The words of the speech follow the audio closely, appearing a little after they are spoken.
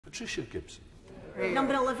Patricia Gibson.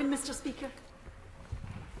 Number 11, Mr Speaker.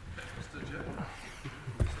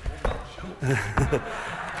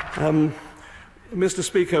 Mr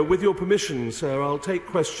Speaker, with your permission, sir, I'll take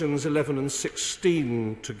questions 11 and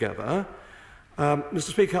 16 together.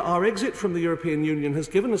 Mr Speaker, our exit from the European Union has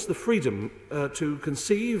given us the freedom to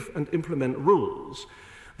conceive and implement rules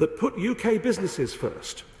that put UK businesses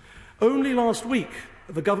first. Only last week,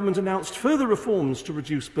 the government announced further reforms to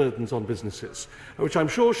reduce burdens on businesses, which I'm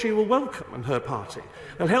sure she will welcome and her party.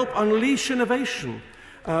 They'll help unleash innovation,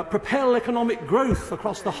 propel economic growth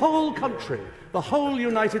across the whole country, the whole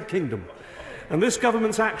United Kingdom. And this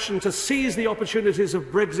government's action to seize the opportunities of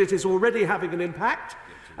Brexit is already having an impact.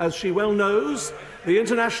 As she well knows, the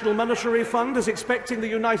International Monetary Fund is expecting the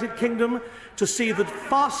United Kingdom to see the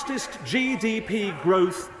fastest GDP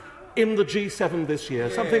growth in the G7 this year,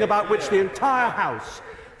 something about which the entire House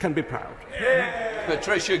can be proud.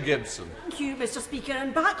 Patricia Gibson. Thank you, Mr Speaker.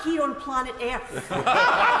 And back here on planet Earth,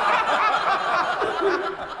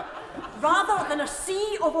 rather than a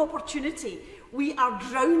sea of opportunity, we are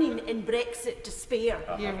drowning in Brexit despair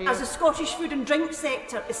as the Scottish food and drink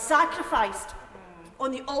sector is sacrificed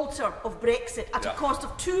on the altar of Brexit at a cost of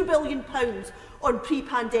 £2 billion on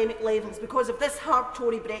pre-pandemic levels because of this hard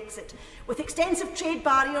Tory Brexit, with extensive trade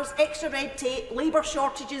barriers, extra red tape, labour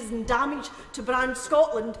shortages and damage to brand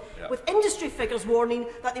Scotland, with industry figures warning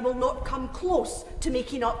that they will not come close to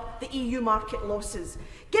making up the EU market losses.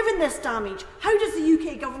 Given this damage, how does the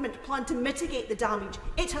UK government plan to mitigate the damage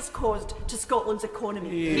it has caused to Scotland's economy?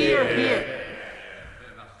 Hear, hear.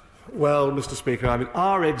 Well, Mr Speaker,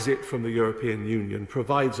 our exit from the European Union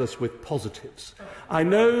provides us with positives. I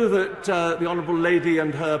know that the Honourable Lady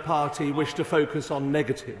and her party wish to focus on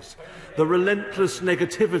negatives. The relentless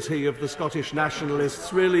negativity of the Scottish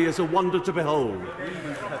nationalists really is a wonder to behold.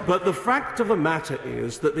 But the fact of the matter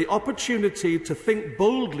is that the opportunity to think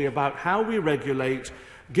boldly about how we regulate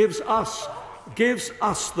gives us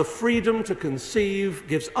the freedom to conceive,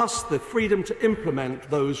 gives us the freedom to implement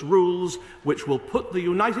those rules which will put the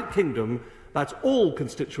United Kingdom, that's all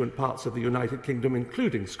constituent parts of the United Kingdom,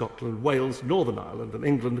 including Scotland, Wales, Northern Ireland and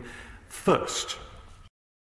England, first.